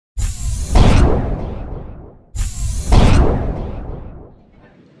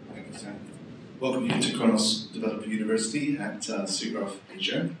Welcome you to Khronos Developer University at SIGGRAPH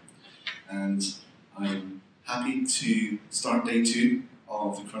Asia, and I'm happy to start day 2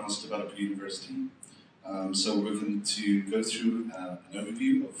 of the Khronos Developer University. So we're going to go through an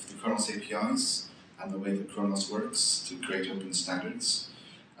overview of the Khronos APIs and the way that Khronos works to create open standards,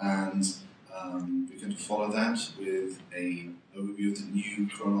 and we're going to follow that with an overview of the new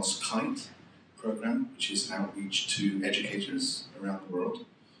Khronos KITE program, which is outreach to educators around the world.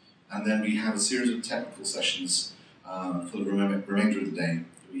 And then we have a series of technical sessions for the remainder of the day.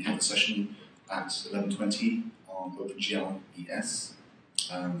 We have a session at 11:20 on OpenGL ES,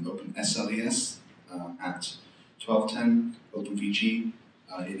 OpenCL ES at 12:10, OpenVG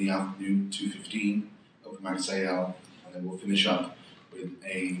in the afternoon, 2:15, OpenMaxAL, and then we'll finish up with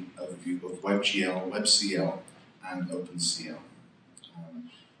an overview of WebGL, WebCL, and OpenCL.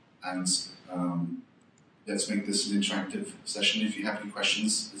 Let's make this an interactive session. If you have any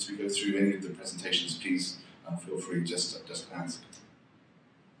questions as we go through any of the presentations, please feel free just ask.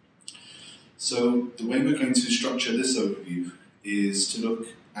 So the way we're going to structure this overview is to look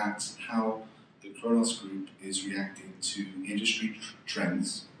at how the Khronos Group is reacting to industry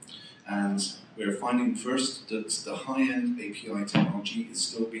trends, and we're finding first that the high-end API technology is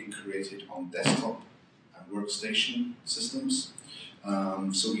still being created on desktop and workstation systems.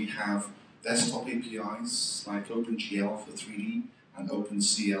 So we have desktop APIs like OpenGL for 3D and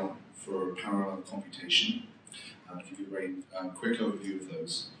OpenCL for parallel computation. I'll give you a very quick overview of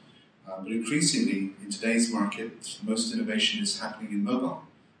those. But increasingly, in today's market, most innovation is happening in mobile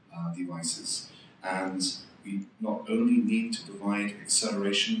devices. And we not only need to provide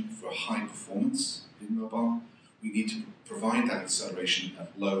acceleration for high performance in mobile, we need to provide that acceleration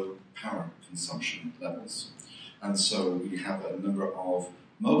at low power consumption levels. And so we have a number of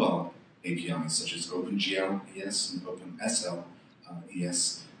mobile APIs such as OpenGL ES and OpenCL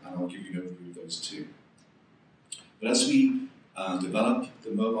ES, and I'll give you an overview of those too. But as we develop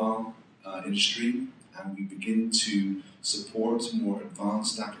the mobile industry and we begin to support more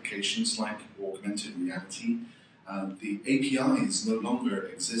advanced applications like augmented reality, the APIs no longer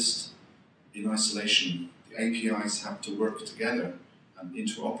exist in isolation. The APIs have to work together and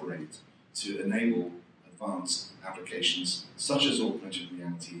interoperate to enable advanced applications such as augmented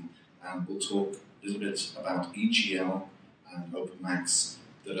reality. And we'll talk a little bit about EGL and OpenMax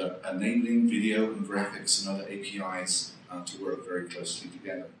that are enabling video and graphics and other APIs to work very closely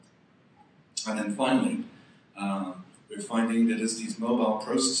together. And then finally, we're finding that as these mobile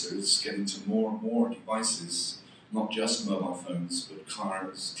processors get into more and more devices, not just mobile phones, but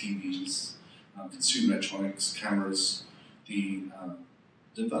cars, TVs, consumer electronics, cameras, the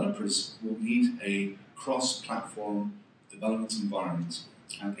developers will need a cross-platform development environment.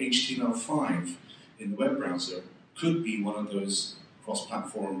 And HTML5 in the web browser could be one of those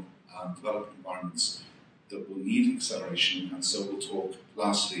cross-platform development environments that will need acceleration, and so we'll talk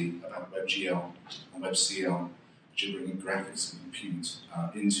lastly about WebGL and WebCL, which are bringing graphics and compute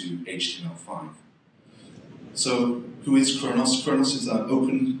into HTML5. So who is Khronos? Khronos is an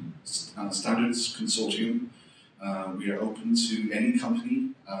open standards consortium. We are open to any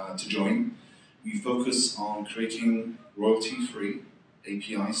company to join. We focus on creating royalty-free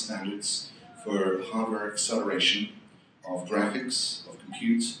API standards for hardware acceleration of graphics, of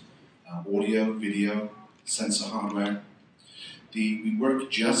compute, audio, video, sensor hardware. We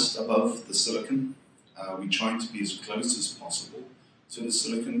work just above the silicon. We try to be as close as possible to the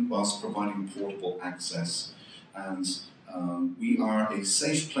silicon whilst providing portable access. And we are a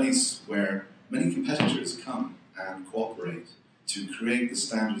safe place where many competitors come and cooperate to create the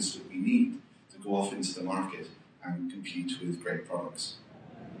standards that we need to go off into the market and compete with great products.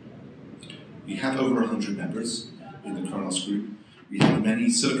 We have over 100 members in the Khronos Group. We have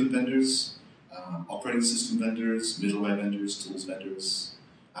many silicon vendors, operating system vendors, middleware vendors, tools vendors,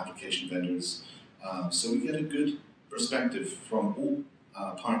 application vendors. So we get a good perspective from all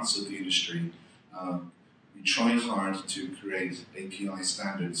parts of the industry. We try hard to create API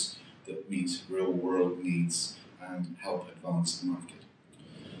standards that meet real-world needs and help advance the market.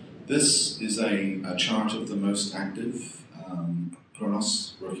 This is a chart of the most active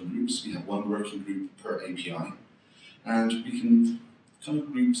Khronos working groups. We have one working group per API, and we can kind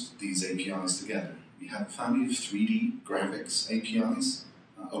of group these APIs together. We have a family of 3D graphics APIs,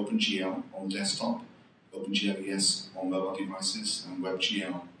 OpenGL on desktop, OpenGL ES on mobile devices, and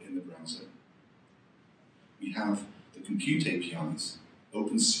WebGL in the browser. We have the compute APIs,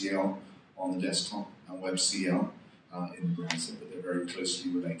 OpenCL on the desktop and WebCL in the browser, but they're very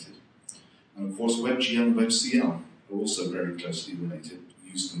closely related. And of course, WebGL and WebCL are also very closely related.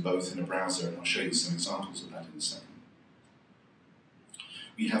 We use them both in a browser, and I'll show you some examples of that in a second.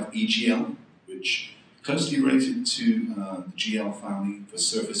 We have EGL, which closely related to the GL family for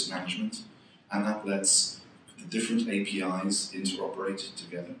surface management, and that lets the different APIs interoperate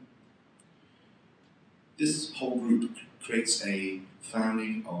together. This whole group creates a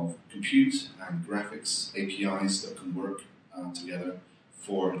family of compute and graphics APIs that can work together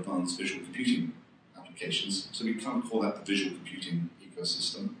for advanced visual computing applications. So we kind of call that the visual computing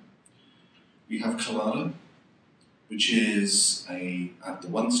ecosystem. We have Collada, which is the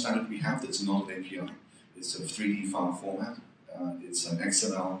one standard we have that's not an API. It's a 3D file format. It's an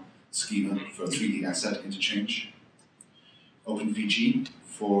XML schema for 3D asset interchange. OpenVG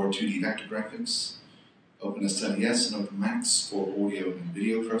for 2D vector graphics. OpenSLES and OpenMax for audio and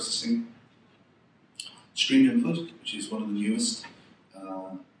video processing. StreamInput, which is one of the newest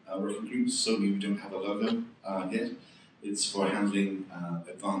working groups, so we don't have a logo yet. It's for handling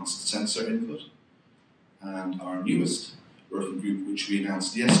advanced sensor input. And our newest working group, which we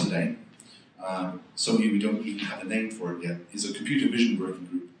announced yesterday, so we don't even have a name for it yet, is a computer vision working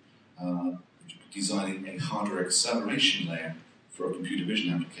group designing a hardware acceleration layer for computer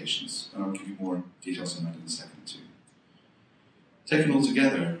vision applications. And I'll give you more details on that in a second too. Taken all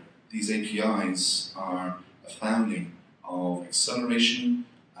together, these APIs are a family of acceleration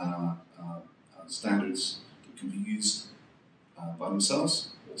standards that can be used by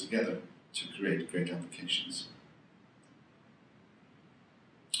themselves or together to create great applications.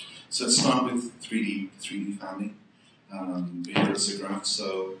 So let's start with 3D family. We're here at SIGGRAPH,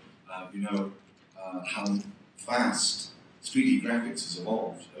 so you know how fast 3D graphics has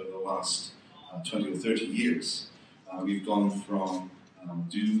evolved over the last 20 or 30 years. We've gone from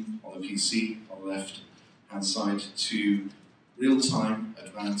Doom on the PC on the left-hand side to real-time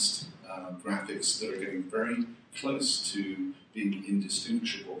advanced graphics that are getting very close to being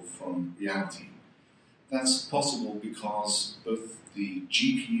indistinguishable from reality. That's possible because both the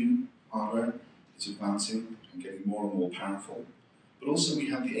GPU hardware is advancing and getting more and more powerful, but also we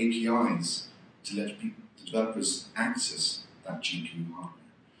have the APIs to let the developers access that GPU hardware.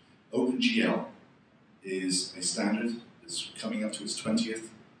 OpenGL is a standard that's coming up to its 20th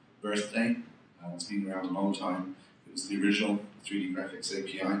birthday. It's been around a long time. It was the original 3D graphics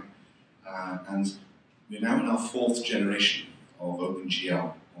API. And we're now in our 4th generation of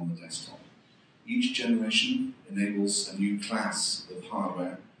OpenGL on the desktop. Each generation enables a new class of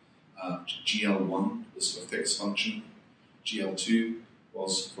hardware. GL1 was for fixed function. GL2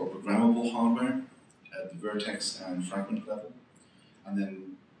 was for programmable hardware at the vertex and fragment level. And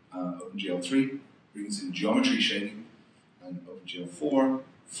then OpenGL3 brings in geometry shading, and OpenGL4,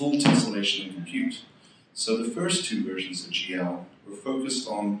 full tessellation and compute. So the first 2 versions of GL were focused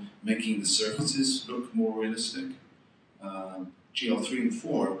on making the surfaces look more realistic. GL3 and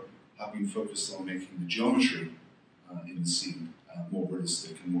 4 have been focused on making the geometry in the scene more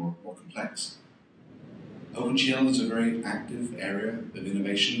realistic and more complex. OpenGL is a very active area of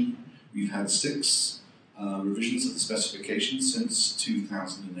innovation. We've had 6 revisions of the specification since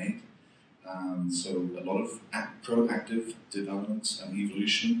 2008. So a lot of proactive development and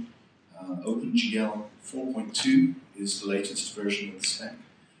evolution. OpenGL 4.2 is the latest version of the spec,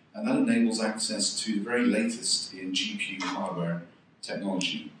 and that enables access to the very latest in GPU hardware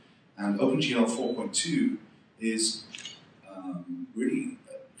technology. And OpenGL 4.2 is really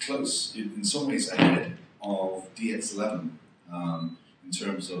close, in some ways ahead of DX11 in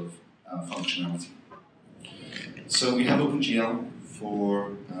terms of functionality. So we have OpenGL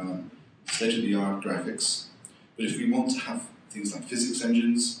for state-of-the-art graphics, but if we want to have things like physics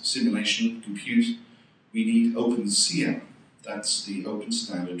engines, simulation, compute, we need OpenCL. That's the open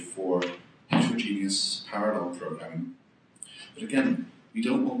standard for heterogeneous parallel programming. But again, we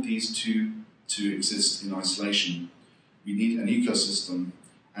don't want these two to exist in isolation. We need an ecosystem,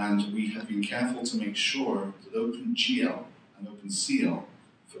 and we have been careful to make sure that OpenGL and OpenCL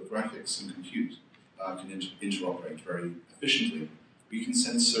for graphics and compute can interoperate very efficiently. We can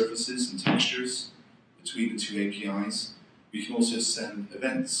send surfaces and textures between the 2 APIs. We can also send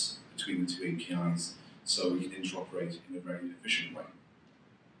events between the 2 APIs, so we can interoperate in a very efficient way.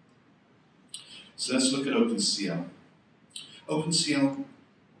 So let's look at OpenCL. OpenCL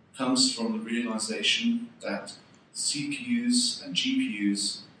comes from the realization that CPUs and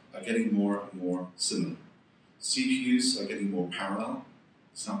GPUs are getting more and more similar. CPUs are getting more parallel.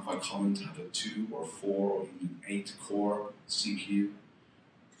 It's not quite common to have a 2 or 4 or even 8 core CPU.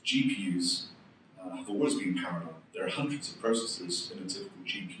 GPUs have always been parallel. There are hundreds of processors in a typical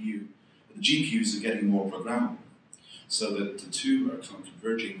GPU, but the GPUs are getting more programmable, so that the 2 are kind of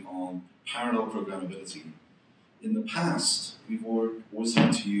converging on parallel programmability. In the past, we've always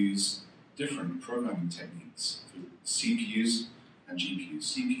had to use different programming techniques for CPUs and GPUs.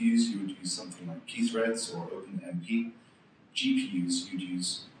 CPUs, you would use something like keythreads or OpenMP. GPUs, you'd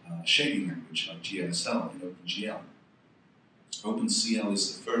use a shading language like GLSL in OpenGL. OpenCL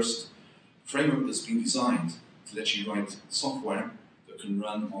is the first framework that's been designed to let you write software that can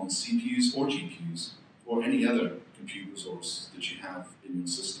run on CPUs or GPUs or any other compute resource that you have in your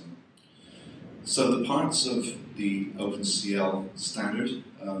system. So the parts of the OpenCL standard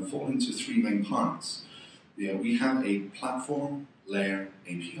fall into three main parts. We have a platform layer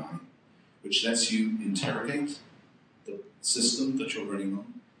API, which lets you interrogate the system that you're running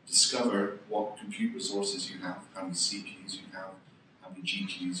on, discover what compute resources you have, how many CPUs you have, how many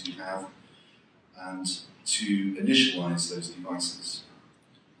GPUs you have, and to initialize those devices.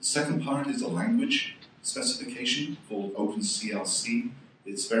 The second part is a language specification called OpenCL-C.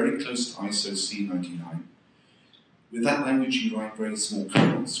 It's very close to ISO C99. With that language, you write very small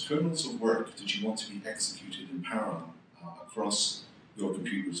kernels of work that you want to be executed in parallel across your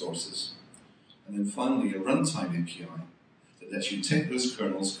compute resources. And then finally, a runtime API that lets you take those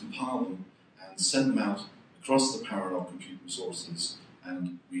kernels, compile them, and send them out across the parallel compute resources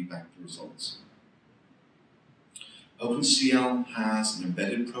and read back the results. OpenCL has an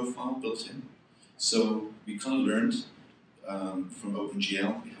embedded profile built in. So we kind of learned from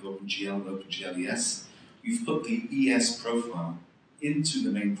OpenGL, we have OpenGL and OpenGL ES. We've put the ES profile into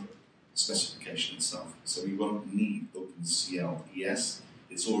the main specification itself. So we won't need OpenCL ES.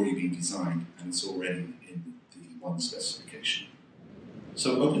 It's already been designed and it's already in the one specification.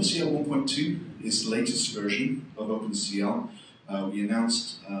 So OpenCL 1.2 is the latest version of OpenCL. We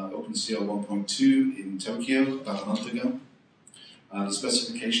announced OpenCL 1.2 in Tokyo about a month ago. The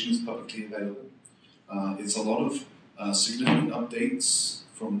specification is publicly available. It's a lot of significant updates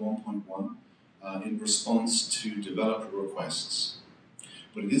from 1.1 in response to developer requests.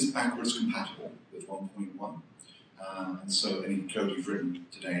 But it is backwards compatible with 1.1, and so any code you've written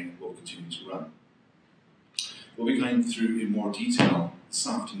today will continue to run. We'll be going through in more detail this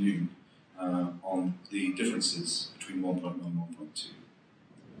afternoon on the differences between 1.1 and 1.2.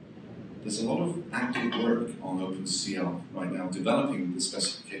 There's a lot of active work on OpenCL right now, developing the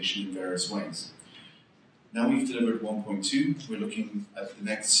specification in various ways. Now we've delivered 1.2, we're looking at the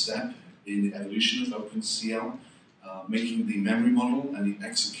next step in the evolution of OpenCL, making the memory model and the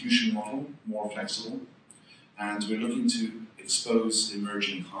execution model more flexible, and we're looking to expose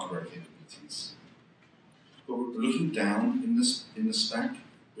emerging hardware capabilities. But we're looking down in the stack.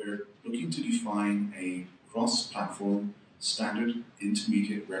 We're looking to define a cross-platform standard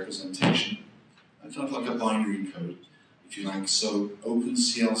intermediate representation, kind of like a binary code, if you like. So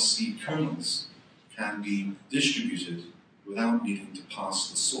OpenCL-C kernels can be distributed without needing to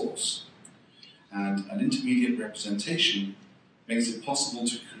pass the source. And an intermediate representation makes it possible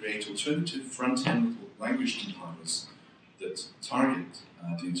to create alternative front-end language compilers that target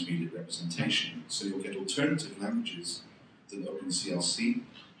the intermediate representation. So you'll get alternative languages than OpenCL-C,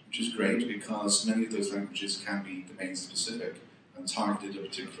 which is great because many of those languages can be domain-specific and targeted a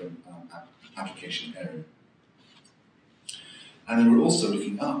particular application area. And then we're also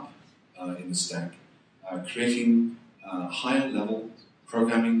looking up in the stack, creating higher-level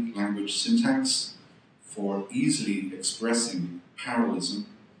programming language syntax for easily expressing parallelism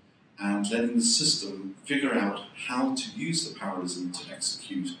and letting the system figure out how to use the parallelism to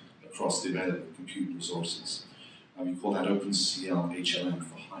execute across the available compute resources. We call that OpenCL HLM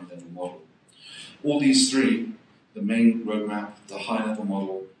for high-level model. All these three, the main roadmap, the high-level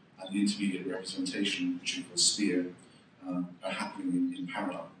model, and the intermediate representation, which we call SPHERE, are happening in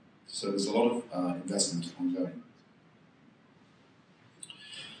parallel. So there's a lot of investment ongoing.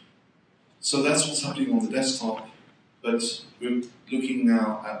 So that's what's happening on the desktop, but we're looking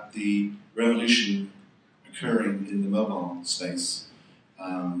now at the revolution occurring in the mobile space.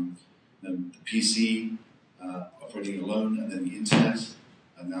 The PC operating alone, and then the internet,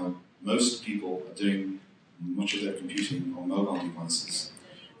 and now most people are doing much of their computing on mobile devices.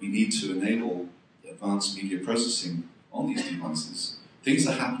 We need to enable advanced media processing on these devices. Things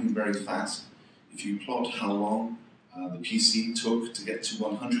are happening very fast. If you plot how long the PC took to get to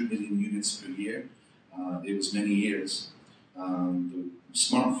 100 million units per year, it was many years. The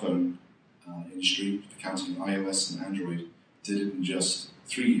smartphone industry, counting iOS and Android, did it in just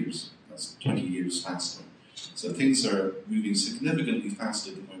 3 years. That's 20 years faster. So things are moving significantly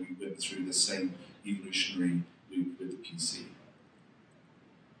faster than when we went through the same evolutionary loop with the PC.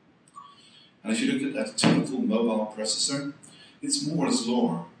 And if you look at a typical mobile processor, it's Moore's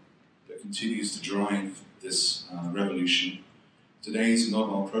law that continues to drive this revolution. Today's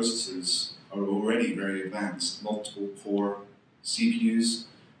mobile processors are already very advanced, multiple core CPUs,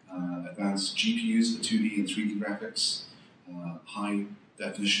 advanced GPUs for 2D and 3D graphics, high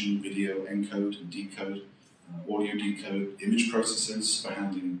definition video encode and decode, audio decode, image processors for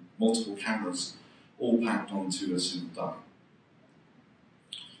handling multiple cameras, all packed onto a single die.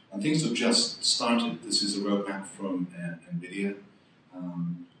 And things have just started. This is a roadmap from NVIDIA,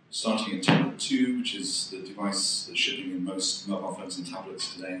 starting at Trevett 2, which is the device that's shipping in most mobile phones and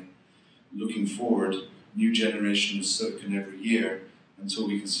tablets today. Looking forward, new generation of silicon every year until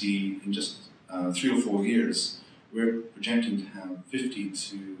we can see in just 3 or 4 years, we're projecting to have 50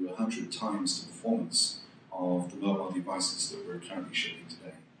 to 100 times the performance of the mobile devices that we're currently shipping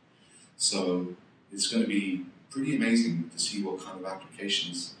today. So it's going to be pretty amazing to see what kind of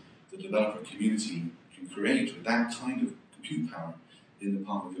applications the developer community can create with that kind of compute power in the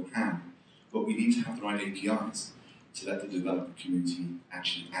palm of your hand. But we need to have the right APIs to let the developer community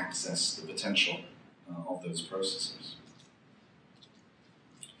actually access the potential of those processors.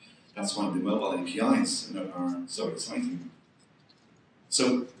 That's why the mobile APIs are so exciting.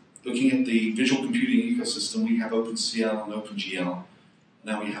 So, looking at the visual computing ecosystem, we have OpenCL and OpenGL.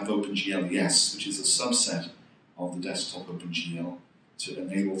 Now we have OpenGL ES, which is a subset of the desktop OpenGL to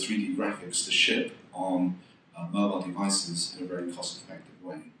enable 3D graphics to ship on mobile devices in a very cost-effective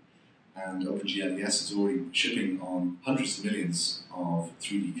way. And OpenGL ES is already shipping on hundreds of millions of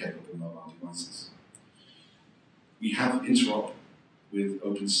 3D capable mobile devices. We have interop with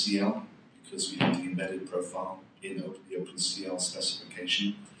OpenCL because we have the embedded profile in the OpenCL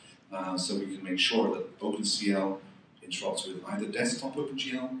specification, so we can make sure that OpenCL interacts with either desktop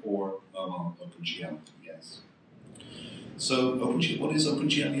OpenGL or mobile OpenGL ES. So what is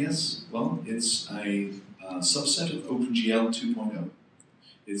OpenGL ES? Well, it's a subset of OpenGL 2.0.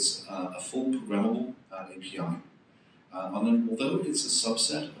 It's a full programmable API. And although it's a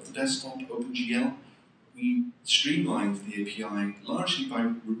subset of the desktop OpenGL, we streamlined the API largely by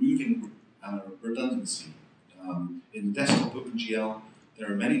removing redundancy. In desktop OpenGL,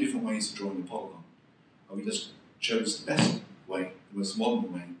 there are many different ways of drawing a polygon. We just chose the best way, the most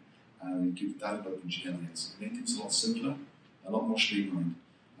modern way, and give that an OpenGL ES. It made things a lot simpler, a lot more streamlined,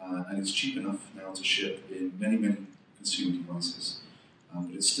 and it's cheap enough now to ship in many, many consumer devices.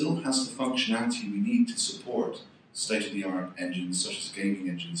 But it still has the functionality we need to support state-of-the-art engines, such as gaming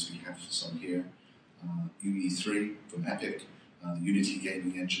engines. We have some here. UE3 from Epic, the Unity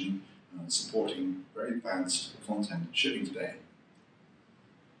gaming engine, supporting very advanced content shipping today.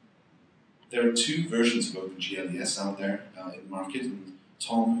 There are 2 versions of OpenGL ES out there in the market, and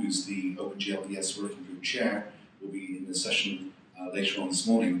Tom, who's the OpenGL ES working group chair, will be in the session later on this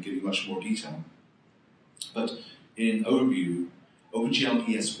morning giving much more detail. But in overview, OpenGL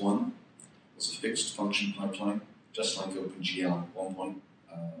ES1 was a fixed function pipeline, just like OpenGL 1.1.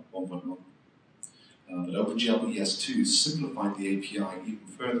 But OpenGL ES2 simplified the API even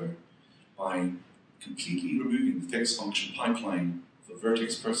further by completely removing the fixed function pipeline for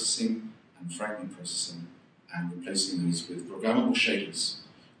vertex processing and fragment processing and replacing those with programmable shaders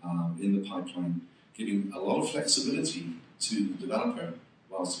in the pipeline, giving a lot of flexibility to the developer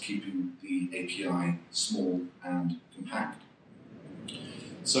whilst keeping the API small and compact.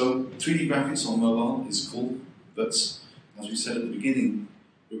 So 3D graphics on mobile is cool, but as we said at the beginning,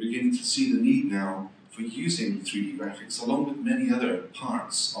 we're beginning to see the need now for using 3D graphics along with many other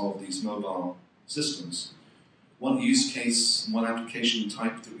parts of these mobile systems. One use case, one application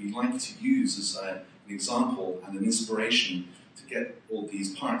type that we like to use as an example and an inspiration to get all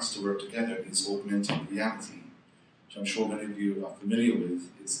these parts to work together is augmented reality, which I'm sure many of you are familiar with.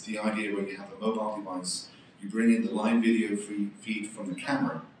 It's the idea where you have a mobile device, you bring in the live video feed from the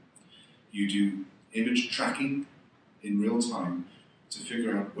camera, you do image tracking in real time to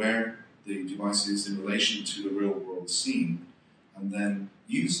figure out where the device is in relation to the real world scene, and then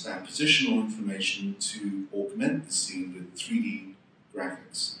use that positional information to augment the scene with 3D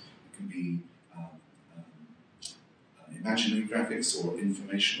graphics. It can be imaginary graphics or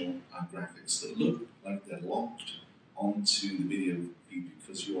informational graphics that look like they're locked onto the video feed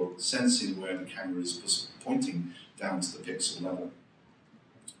because you're sensing where the camera is pointing down to the pixel level.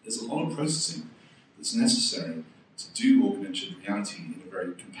 There's a lot of processing that's necessary to do augmented reality in a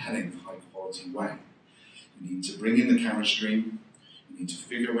very compelling, high-quality way. You need to bring in the camera stream, you need to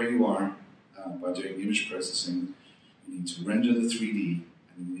figure where you are by doing image processing, you need to render the 3D,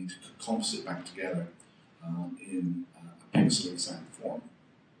 and you need to composite back together in a pixel exact form.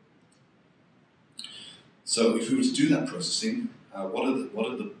 So if we were to do that processing, what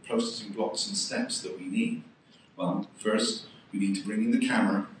are the processing blocks and steps that we need? Well, first, we need to bring in the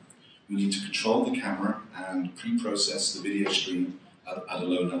camera. We need to control the camera and pre-process the video stream at a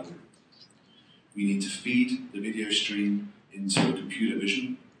low level. We need to feed the video stream into a computer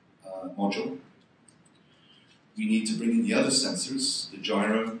vision module. we need to bring in the other sensors, the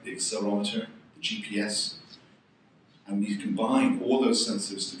gyro, the accelerometer, the GPS, and we need to combine all those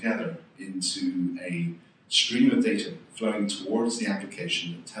sensors together into a stream of data flowing towards the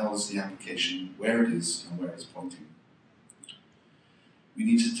application that tells the application where it is and where it's pointing. We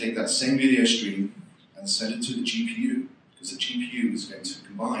need to take that same video stream and send it to the GPU, because the GPU is going to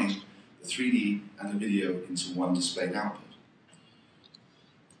combine the 3D and the video into one displayed output.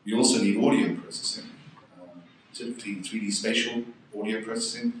 We also need audio processing, typically 3D spatial audio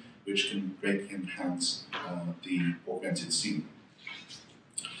processing, which can greatly enhance the augmented scene.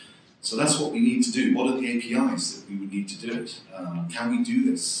 So that's what we need to do. What are the APIs that we would need to do it? Can we do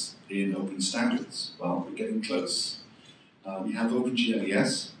this in open standards? Well, we're getting close. We have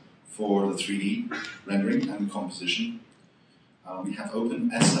OpenGL for the 3D rendering and composition. We have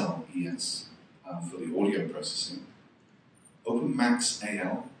OpenSL ES for the audio processing.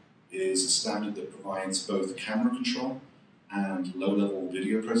 OpenMaxAL is a standard that provides both camera control and low-level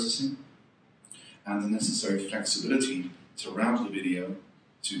video processing, and the necessary flexibility to route the video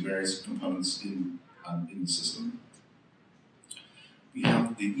to various components in the system. We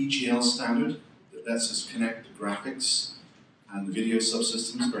have the EGL standard that lets us connect the graphics and the video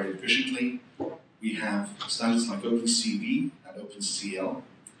subsystems very efficiently. We have standards like OpenCV and OpenCL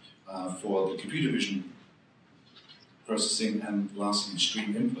for the computer vision processing, and lastly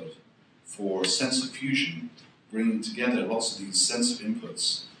StreamInput for sensor fusion, bringing together lots of these sensor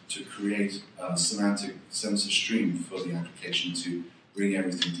inputs to create a semantic sensor stream for the application to bring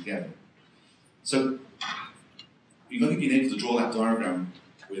everything together. So we've only been able to draw that diagram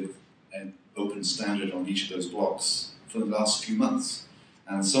with an open standard on each of those blocks for the last few months,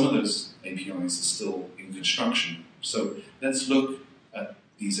 and some of those APIs are still in construction. So let's look at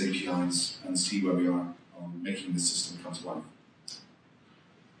these APIs and see where we are on making the system come to life.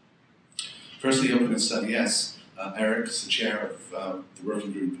 Firstly, OpenSL ES. Erik is the chair of the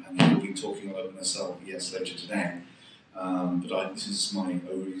working group, and he will be talking on OpenSL ES later today. This is my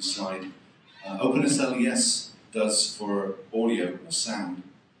overview slide. OpenSL ES does for audio or sound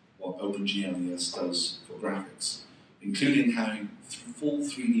what OpenGL ES does for graphics, including having full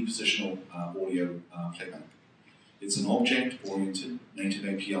 3D positional audio playback. It's an object-oriented native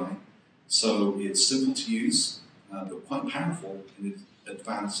API, so it's simple to use, but quite powerful in its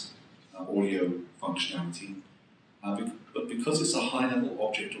advanced audio functionality. But because it's a high-level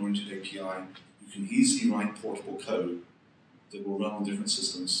object-oriented API, you can easily write portable code that will run on different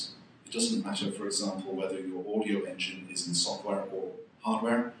systems. It doesn't matter, for example, whether your audio engine is in software or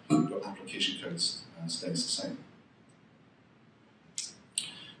hardware, your application code stays the same.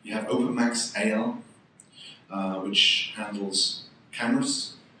 You have OpenMaxAL, which handles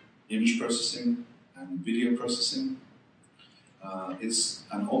cameras, image processing, and video processing. It's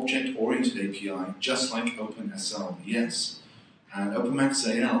an object-oriented API, just like OpenSL ES. And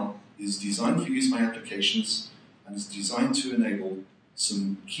OpenMaxAL is designed for use by applications, and is designed to enable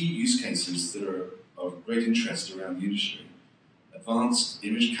some key use cases that are of great interest around the industry. Advanced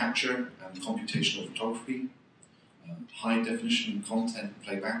image capture and computational photography, high-definition content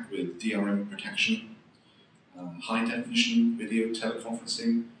playback with DRM protection, high-definition video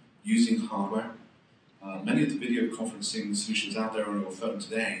teleconferencing using hardware. Many of the video conferencing solutions out there on your phone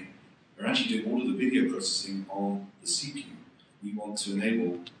today are actually doing all of the video processing on the CPU. We want to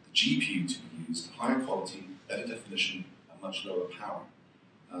enable the GPU to be used, higher quality, better definition, and much lower power.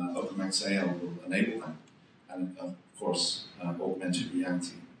 OpenMaxAL will enable that, and of course, augmented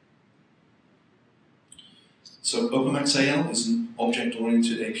reality. So OpenMaxAL is an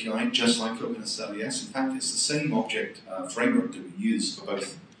object-oriented API, just like OpenSL ES. In fact, it's the same object framework that we use for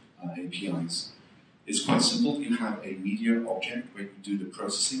both APIs. It's quite simple. You have a media object where you do the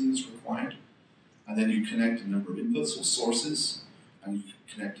processing that's required, and then you connect a number of inputs or sources, and you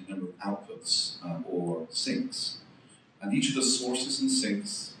connect a number of outputs or sinks. And each of the sources and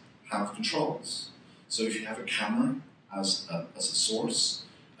sinks have controls. So if you have a camera as a source,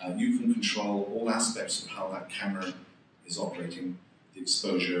 you can control all aspects of how that camera is operating, the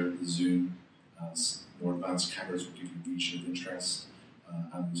exposure, the zoom. More advanced cameras will give you region of interest,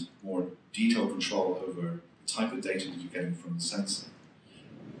 and more detailed control over the type of data that you're getting from the sensor.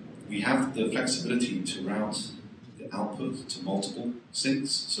 We have the flexibility to route the output to multiple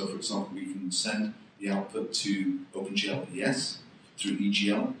sinks. So for example, we can send the output to OpenGL ES through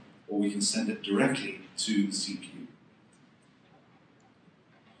EGL, or we can send it directly to the CPU.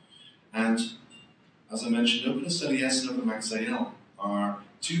 And as I mentioned, OpenSL ES and OpenMaxAL are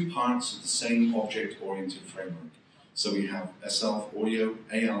two parts of the same object-oriented framework. So we have SL for audio,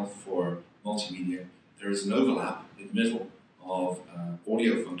 AL for multimedia. There is an overlap in the middle of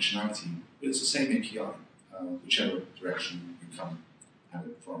audio functionality, but it's the same API. whichever direction you come at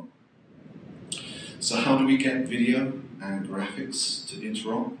it from. So how do we get video and graphics to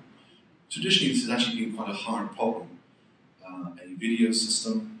interop? Traditionally, this has actually been quite a hard problem. A video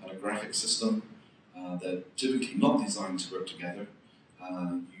system and a graphics system, they're typically not designed to work together.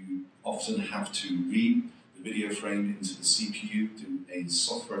 You often have to read the video frame into the CPU, do a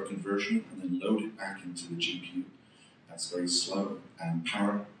software conversion, and then load it back into the GPU. That's very slow and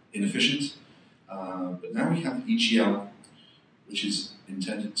power inefficient. But now we have EGL, which is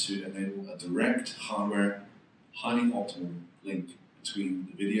intended to enable a direct hardware, highly optimal link between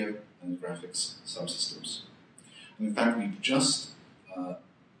the video and the graphics subsystems. And in fact, we just, a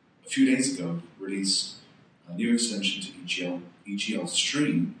few days ago, released a new extension to EGL, EGL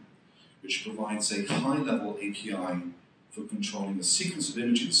Stream, which provides a high-level API for controlling a sequence of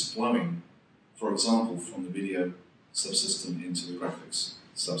images flowing, for example, from the video subsystem into the graphics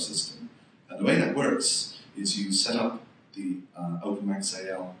subsystem. And the way that works is you set up the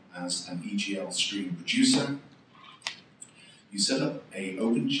OpenCL as an EGL stream producer. You set up a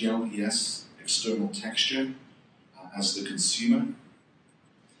OpenGL ES external texture as the consumer.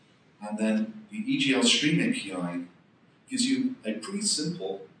 And then the EGL stream API gives you a pretty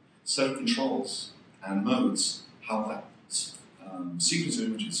simple set of controls and modes how that sequence of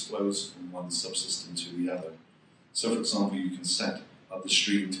images flows from one subsystem to the other. So for example, you can set up the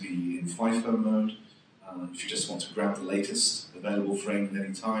stream to be in FIFO mode, if you just want to grab the latest available frame at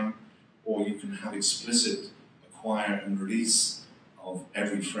any time, or you can have explicit acquire and release of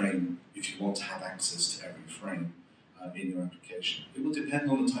every frame if you want to have access to every frame in your application. It will depend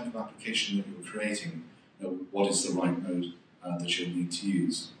on the type of application that you're creating, what is the right mode that you'll need to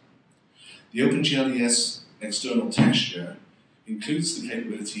use. The OpenGL ES external texture includes the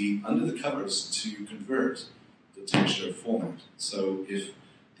capability under the covers to convert the texture format. So if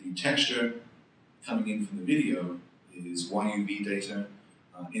the texture coming in from the video is YUV data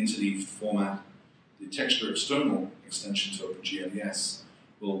into the format, the texture external extension to OpenGL ES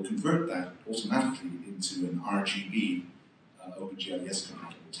will convert that automatically into an RGB OpenGL ES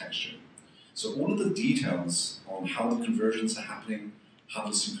compatible texture. So all of the details on how the conversions are happening, how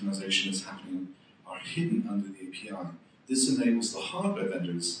the synchronization is happening, are hidden under the API. This enables the hardware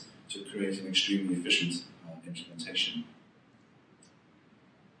vendors to create an extremely efficient implementation,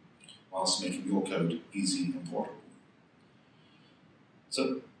 whilst making your code easy and portable.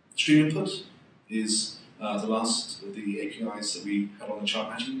 So StreamInput is the last of the APIs that we had on the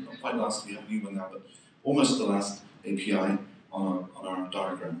chart. Actually, not quite last, we have a new one now, but almost the last API on our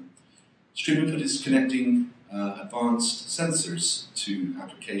diagram. StreamInput is connecting advanced sensors to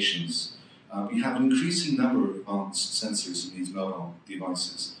applications. We have an increasing number of advanced sensors in these mobile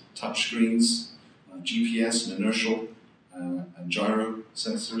devices. Touchscreens, GPS and inertial and gyro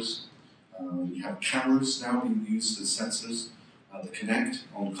sensors. We have cameras now being used as sensors. The Connect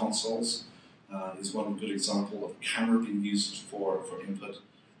on consoles is one good example of a camera being used for input.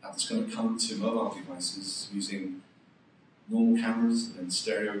 That's going to come to mobile devices using normal cameras and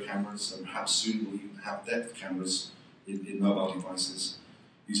stereo cameras, and perhaps soon we'll even have depth cameras in mobile devices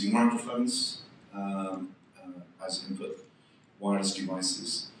using microphones as input wireless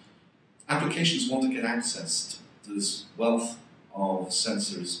devices. Applications want to get access to this wealth of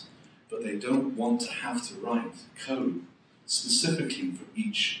sensors, but they don't want to have to write code specifically for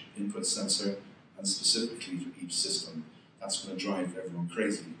each input sensor and specifically for each system. That's going to drive everyone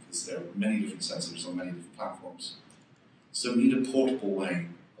crazy because there are many different sensors on many different platforms. So we need a portable way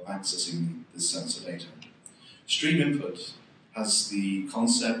of accessing this sensor data. StreamInput has the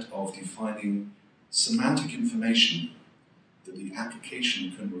concept of defining semantic information that the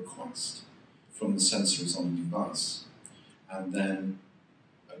application can request from the sensors on the device. And then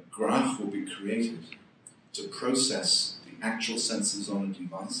a graph will be created to process the actual sensors on the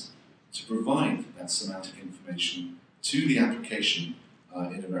device to provide that semantic information to the application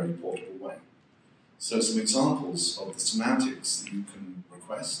in a very portable way. So some examples of the semantics that you can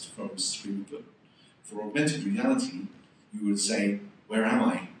request from StreamInput. For augmented reality, you would say, where am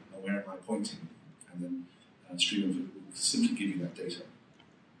I, and where am I pointing? And then StreamInput will simply give you that data.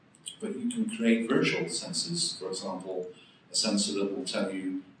 But you can create virtual sensors, for example, a sensor that will tell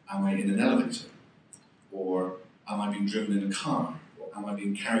you, am I in an elevator? Or am I being driven in a car? Or am I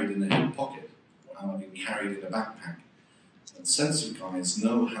being carried in a hip pocket? Or am I being carried in a backpack? And sensor guys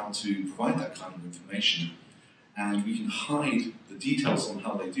know how to provide that kind of information, and we can hide the details on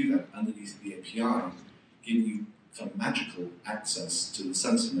how they do that underneath the API, giving you kind of magical access to the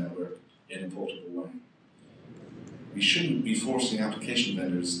sensor network in a portable way. We shouldn't be forcing application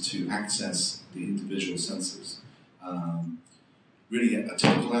vendors to access the individual sensors. Really, a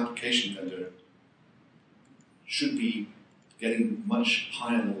typical application vendor should be getting much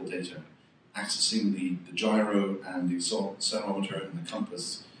higher level data. Accessing the gyro and the accelerometer and the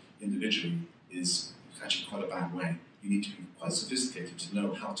compass individually is actually quite a bad way. You need to be quite sophisticated to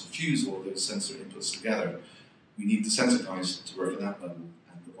know how to fuse all of those sensor inputs together. We need the sensor guys to work at that level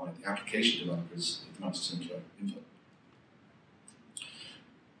and provide the application developers with much simpler input.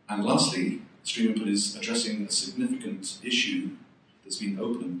 And lastly, StreamInput is addressing a significant issue that's been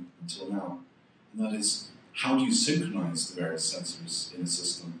open until now, and that is, how do you synchronize the various sensors in a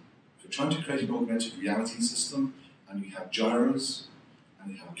system? If you're trying to create an augmented reality system, and you have gyros,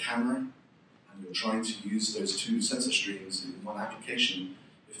 and you have a camera, and you're trying to use those two sensor streams in one application,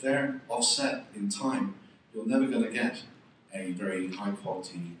 if they're offset in time, you're never going to get a very high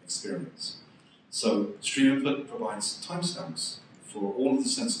quality experience. So StreamInput provides timestamps for all of the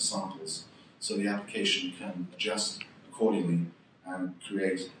sensor samples, so the application can adjust accordingly and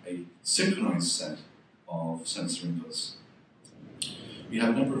create a synchronized set of sensor inputs. We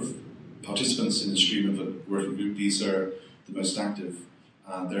have a number of participants in the StreamInput working group. These are the most active.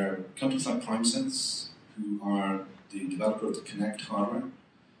 There are companies like PrimeSense, who are the developer of the Connect hardware.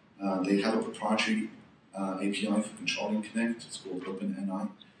 They have a proprietary API for controlling Connect. It's called OpenNI.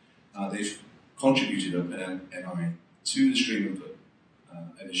 They've contributed OpenNI to the StreamInput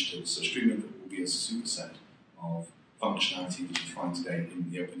initiative. So StreamInput will be a superset of functionality that you find today in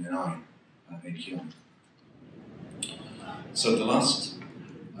the OpenNI API. So the last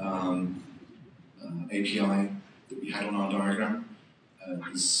API that we had on our diagram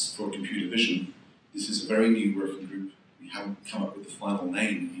is for computer vision. This is a very new working group. We haven't come up with the final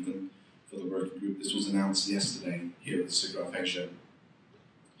name even for the working group. This was announced yesterday here at SIGGRAPH Asia.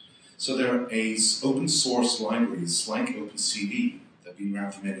 So there are open source libraries like OpenCV that have been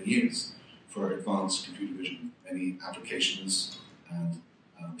around for many years for advanced computer vision. Many applications and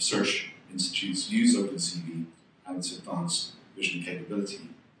research institutes use OpenCV and its advanced vision capability.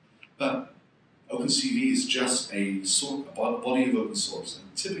 But OpenCV is just a body of open source,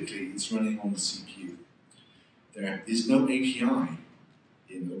 and typically it's running on the CPU. There is no API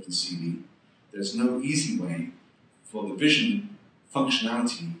in OpenCV. There's no easy way for the vision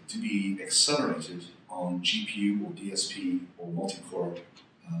functionality to be accelerated on GPU or DSP or multi-core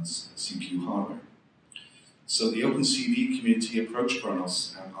CPU hardware. So the OpenCV community approached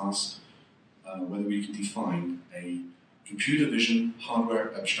Khronos and asked whether we can define a computer vision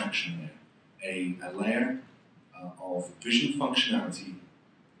hardware abstraction layer, a layer of vision functionality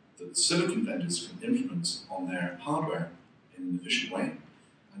that the silicon vendors can implement on their hardware in an efficient way,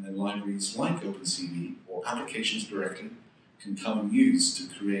 and then libraries like OpenCV or applications directly can come and use to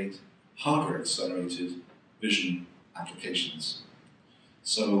create hardware-accelerated vision applications.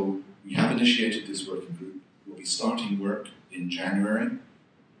 So we have initiated this working group. We'll be starting work in January,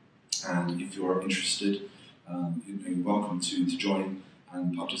 and if you're interested, you're welcome to join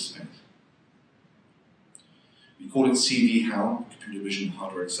and participate. We call it CV-HAL, Computer Vision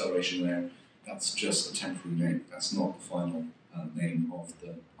Hardware Acceleration Layer. That's just a temporary name. That's not the final name of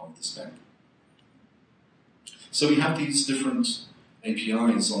the spec. So we have these different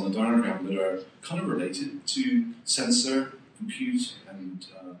APIs on the diagram that are kind of related to sensor, compute, and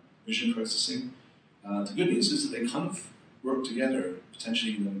vision processing. The good news is that they kind of work together,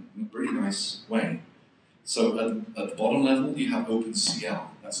 potentially in a really nice way. So at the bottom level, you have OpenCL.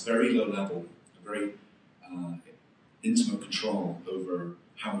 That's very low level, a very intimate control over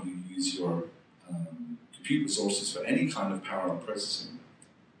how you use your compute resources for any kind of parallel processing.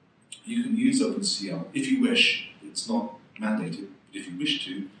 You can use OpenCL if you wish. It's not mandated, but if you wish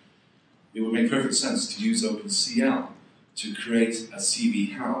to, it would make perfect sense to use OpenCL to create a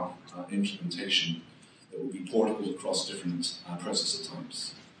CV-HAL implementation that will be portable across different processor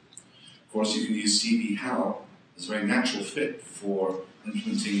types. Of course, you can use CV-HAL as a very natural fit for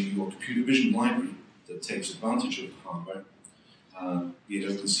implementing your computer vision library that takes advantage of the hardware, be it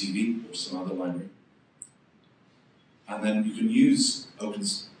OpenCV or some other library. And then you can use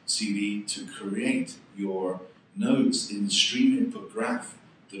OpenCV to create your nodes in the StreamInput graph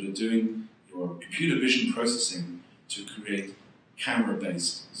that are doing your computer vision processing to create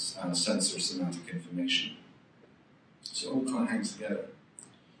camera-based sensor semantic information. So it all kind of hangs together.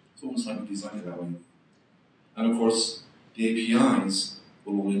 It's almost like we designed it that way. And of course, the APIs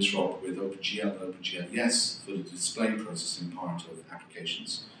will all interop with OpenGL and OpenGL for the display processing part of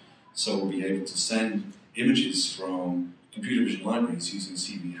applications. So we'll be able to send images from computer vision libraries using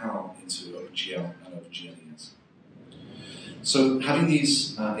CV-HAL into OpenGL and OpenGL. So having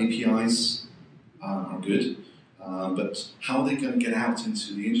these APIs are good, but how are they going to get out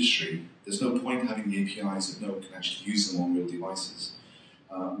into the industry? There's no point having the APIs if no one can actually use them on real devices.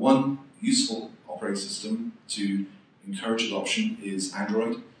 One useful operating system to encourage adoption is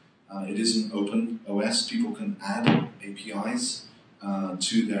Android. It is an open OS. People can add APIs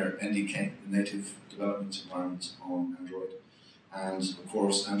to their NDK, the native development environment on Android. And of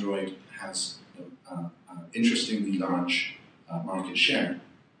course, Android has interestingly large market share.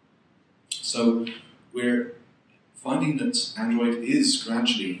 So we're finding that Android is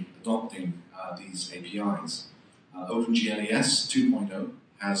gradually adopting these APIs. OpenGLES 2.0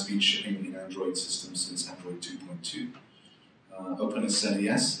 has been shipping in Android systems since Android 2.2. OpenCL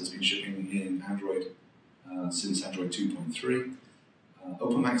has been shipping in Android since Android 2.3.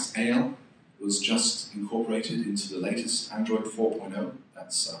 OpenMaxAL was just incorporated into the latest Android 4.0,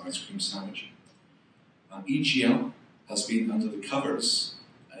 that's Ice Cream Sandwich. EGL has been under the covers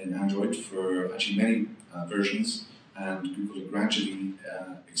in Android for actually many versions, and Google are gradually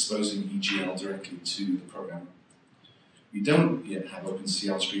exposing EGL directly to the programmer. We don't yet have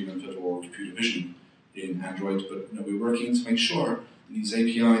OpenCL, StreamInput, or computer vision in Android, but we're working to make sure that these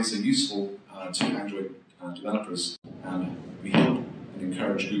APIs are useful to Android developers, and we hope and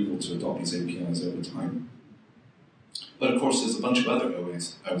encourage Google to adopt these APIs over time. But of course, there's a bunch of other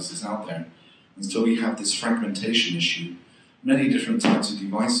OSs out there, and so we have this fragmentation issue, many different types of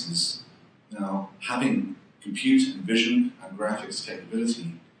devices. Now, having compute and vision and graphics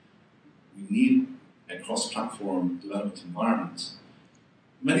capability, we need a cross-platform development environment.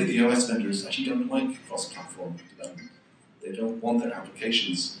 Many of the OS vendors actually don't like cross-platform development. They don't want their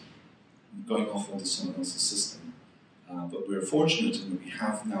applications going off onto someone else's system. But we're fortunate in that we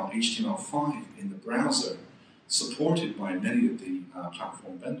have now HTML5 in the browser supported by many of the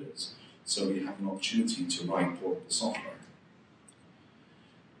platform vendors. So we have an opportunity to write portable software.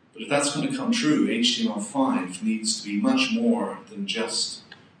 But if that's going to come true, HTML5 needs to be much more than just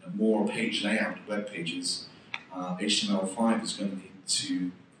more page layout web pages. HTML5 is going to need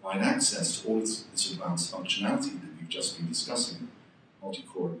to provide access to all this advanced functionality that we've just been discussing.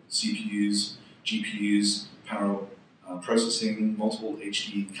 Multi-core CPUs, GPUs, parallel processing, multiple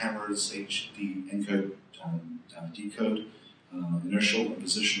HD cameras, HD encode, decode, inertial and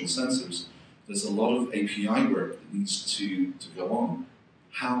positional sensors. There's a lot of API work that needs to go on.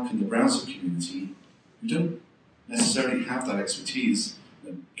 How can the browser community, who don't necessarily have that expertise,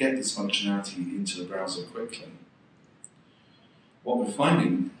 get this functionality into the browser quickly? What we're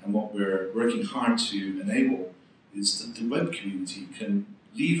finding and what we're working hard to enable is that the web community can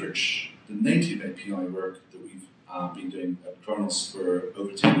leverage the native API work that we've been doing at Khronos for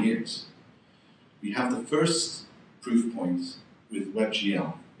over 10 years. We have the first proof point with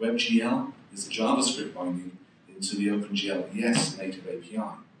WebGL. WebGL is the JavaScript binding into the OpenGL native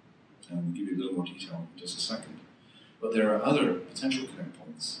API. And we'll give you a little more detail in just a second. But there are other potential connect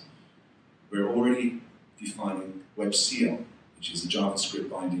points. We're already defining WebCL, which is a JavaScript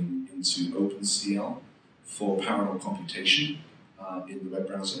binding into OpenCL for parallel computation in the web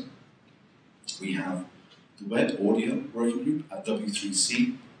browser. We have the Web Audio Working Group at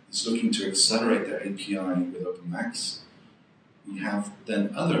W3C is looking to accelerate their API with OpenMax. We have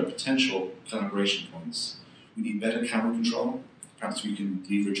then other potential collaboration points. We need better camera control. Perhaps we can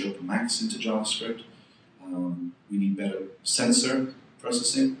leverage OpenMax into JavaScript. We need better sensor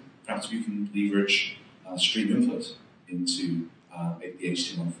processing. Perhaps we can leverage StreamInput into the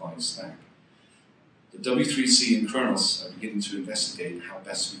HTML5 stack. The W3C and Khronos are beginning to investigate how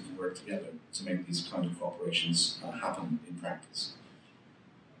best we can work together to make these kind of cooperations happen in practice.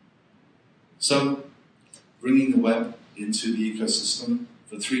 So, bringing the web into the ecosystem.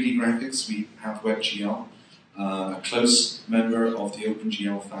 For 3D graphics, we have WebGL, a close member of the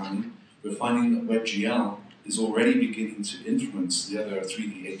OpenGL family. We're finding that WebGL is already beginning to influence the other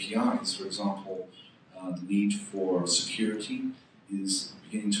 3D APIs. For example, the need for security is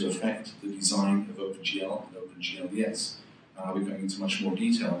beginning to affect the design of OpenGL and OpenGLES. We're going into much more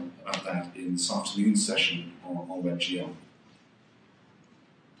detail about that in this afternoon's session on WebGL.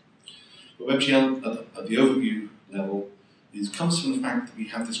 But WebGL, at the overview level, comes from the fact that we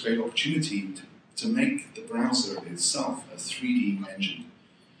have this great opportunity to make the browser itself a 3D engine.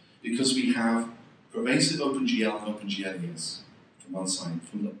 Because we have pervasive OpenGL and OpenGLES from one side.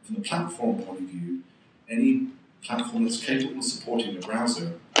 From the platform point of view, any platform that's capable of supporting a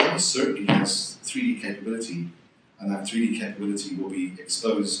browser certainly has 3D capability, and that 3D capability will be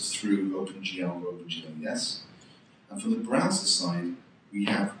exposed through OpenGL or OpenGLES. And from the browser side, we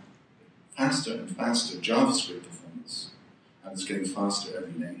have faster and faster JavaScript performance, and it's getting faster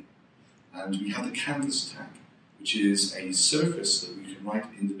every day. And we have the canvas tag, which is a surface that we can write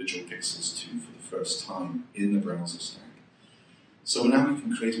individual pixels to for the first time in the browser stack. So now we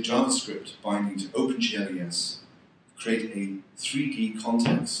can create a JavaScript binding to OpenGLES, create a 3D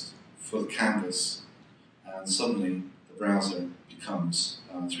context for the canvas, and suddenly the browser becomes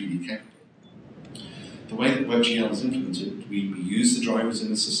 3D capable. The way that WebGL is implemented, we use the drivers in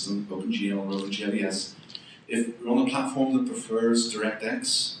the system, OpenGL or OpenGL. If we're on a platform that prefers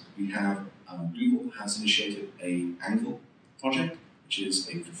DirectX, we have Google has initiated a Angle project, which is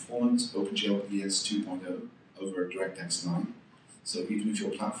a performance OpenGL ES 2.0 over DirectX 9. So even if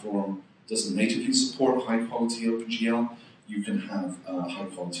your platform doesn't natively support high-quality OpenGL, you can have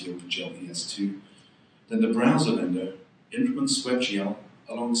high-quality OpenGL ES 2. Then the browser vendor implements WebGL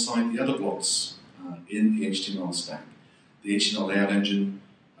alongside the other blocks in the HTML stack. The HTML layout engine,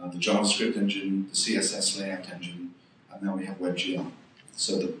 the JavaScript engine, the CSS layout engine, and now we have WebGL.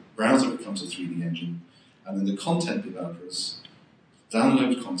 So the browser becomes a 3D engine, and then the content developers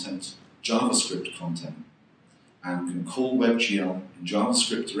download content, JavaScript content, and can call WebGL in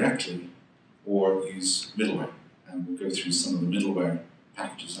JavaScript directly or use middleware. And we'll go through some of the middleware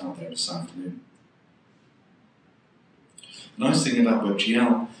packages out there this afternoon. The nice thing about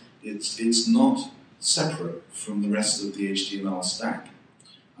WebGL, it's not separate from the rest of the HTML stack.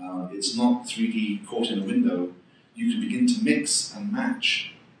 It's not 3D caught in a window. You can begin to mix and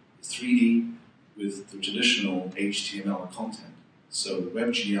match 3D with the traditional HTML content. So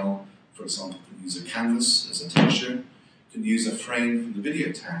WebGL, for example, can use a canvas as a texture, can use a frame from the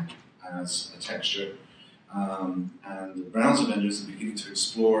video tag as a texture, and the browser vendors are beginning to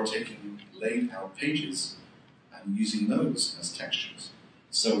explore taking laid out pages and using those as textures.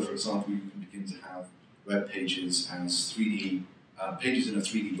 So, for example, you can begin to have web pages as 3D, pages in a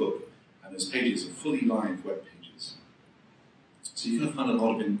 3D book, and those pages are fully live web pages. So you're going to find a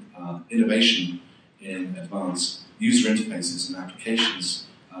lot of innovation in advanced user interfaces and applications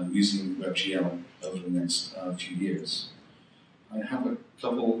using WebGL over the next few years. I have a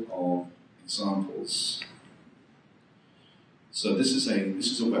couple of examples. So this is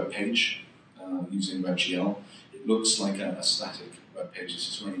a web page using WebGL. It looks like a static web page. This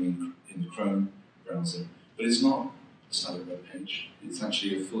is running in the Chrome browser, but it's not a static web page. It's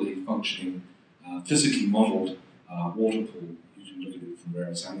actually a fully functioning, physically modeled water pool. You can look at it from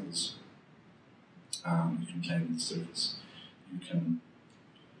various angles. You can play with the surface. You can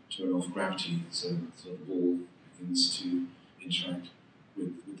turn off gravity so the ball begins to interact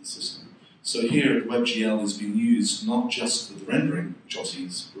with the system. So here, WebGL is being used not just for the rendering, which obviously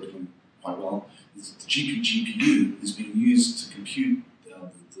is working quite well. The GPU is being used to compute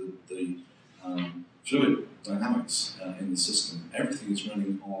the fluid dynamics in the system. Everything is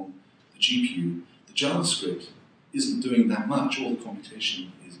running on the GPU. The JavaScript isn't doing that much. All the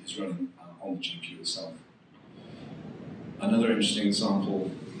computation is running on the GPU itself. Another interesting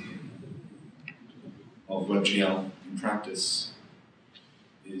example of WebGL in practice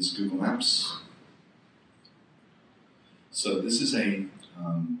is Google Maps. So this is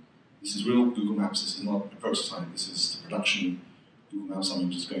real Google Maps. This is not a prototype. This is the production Google Maps. I'm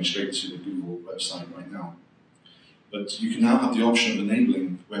just going straight to the Google website right now. But you can now have the option of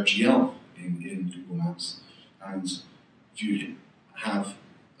enabling WebGL in Google Maps. And if you have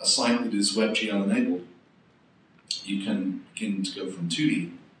a site that is WebGL enabled, you can begin to go from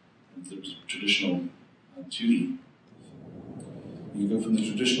 2D, the traditional 2D. You go from the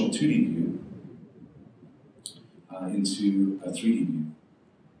traditional 2D view into a 3D view.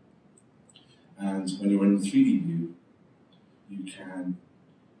 And when you're in the 3D view, you can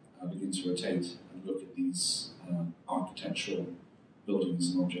begin to rotate and look at these architectural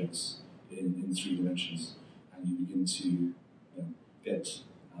buildings and objects in 3 dimensions. And you begin to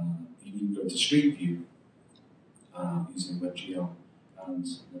you can go to Street View using WebGL. And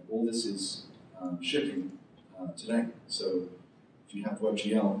all this is shipping today. So if you have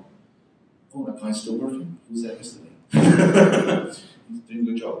WebGL, oh, that guy's still working. Who was there yesterday? He's doing a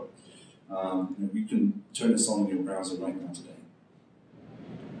good job. You can turn this on in your browser right now today.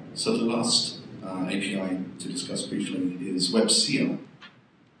 So the last API to discuss briefly is WebCL.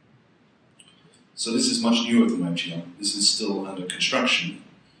 So this is much newer than WebGL. This is still under construction,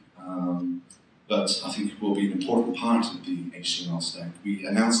 but I think it will be an important part of the HTML stack. We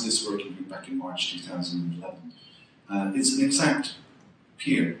announced this working group back in March 2011. It's an exact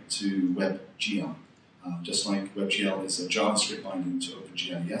peer to WebGL. Just like WebGL is a JavaScript binding to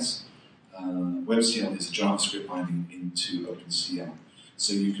OpenGL, WebCL is a JavaScript binding into OpenCL.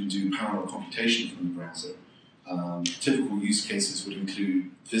 So you can do parallel computation from the browser. Typical use cases would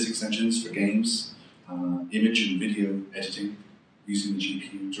include physics engines for games, image and video editing using the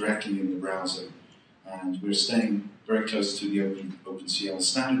GPU directly in the browser. And we're staying very close to the OpenCL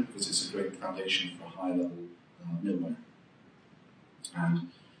standard because it's a great foundation for high-level middleware. And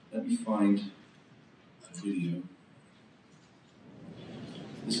let me find a video.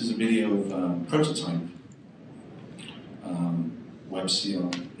 This is a video of prototype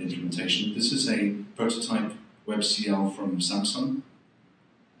WebCL implementation. This is a prototype WebCL from Samsung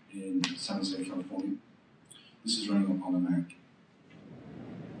in San Jose, California. This is running on a Mac.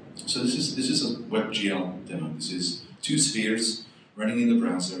 So this is a WebGL demo. This is 2 spheres running in the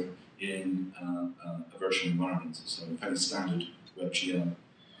browser in a virtual environment. So a fairly standard WebGL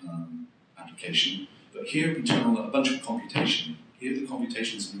application. But here we turn on a bunch of computation. Here the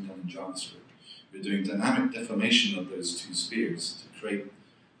computation is being done in JavaScript. We're doing dynamic deformation of those 2 spheres to create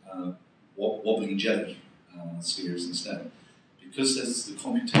wobbly jelly spheres instead. Because the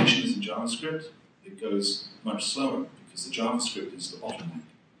computation is in JavaScript, it goes much slower because the JavaScript is the bottleneck.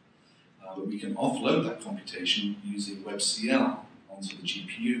 But we can offload that computation using WebCL onto the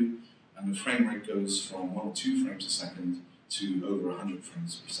GPU, and the frame rate goes from 1 or 2 frames a second to over 100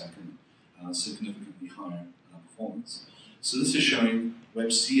 frames per second, significantly higher performance. So this is showing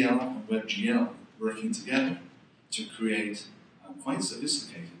WebCL and WebGL working together to create quite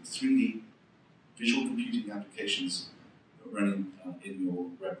sophisticated 3D visual computing applications running in your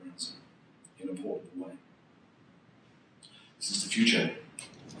web browser in a portable way. This is the future.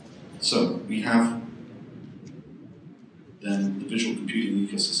 So we have then the visual computing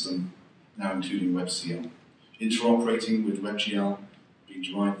ecosystem now including WebCL. Interoperating with WebGL being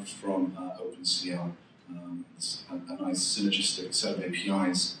derived from OpenCL. It's a nice synergistic set of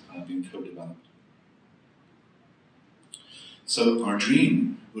APIs being co-developed. So our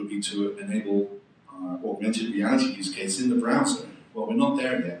dream would be to enable augmented reality use case in the browser. Well, we're not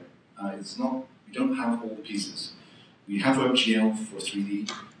there yet. We don't have all the pieces. We have WebGL for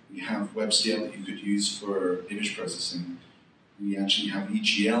 3D. We have WebCL that you could use for image processing. We actually have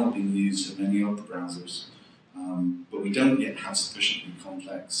EGL being used in many of the browsers. But we don't yet have sufficiently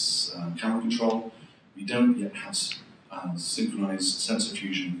complex camera control. We don't yet have synchronized sensor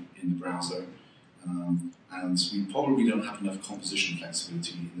fusion in the browser. And we probably don't have enough composition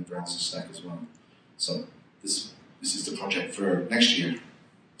flexibility in the browser stack as well. So this is the project for next year.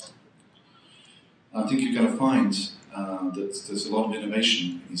 I think you're going to find that there's a lot of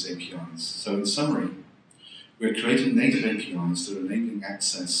innovation in these APIs. So in summary, we're creating native APIs that are enabling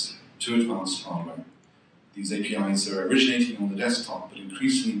access to advanced hardware. These APIs are originating on the desktop, but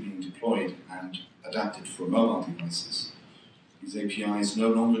increasingly being deployed and adapted for mobile devices. These APIs no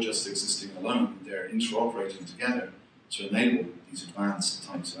longer just existing alone, they're interoperating together to enable these advanced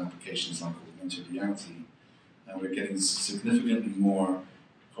types of applications like augmented reality. And we're getting significantly more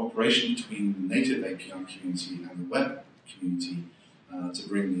cooperation between the native API community and the web community to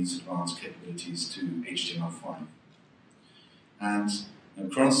bring these advanced capabilities to HTML5. And at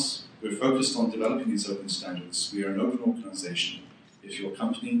Khronos, we're focused on developing these open standards. We are an open organization. If your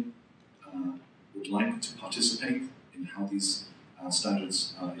company would like to participate in how these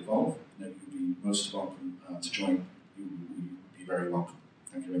standards evolve, then you'll be most welcome to join. You will be very welcome.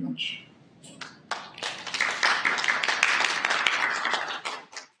 Thank you very much.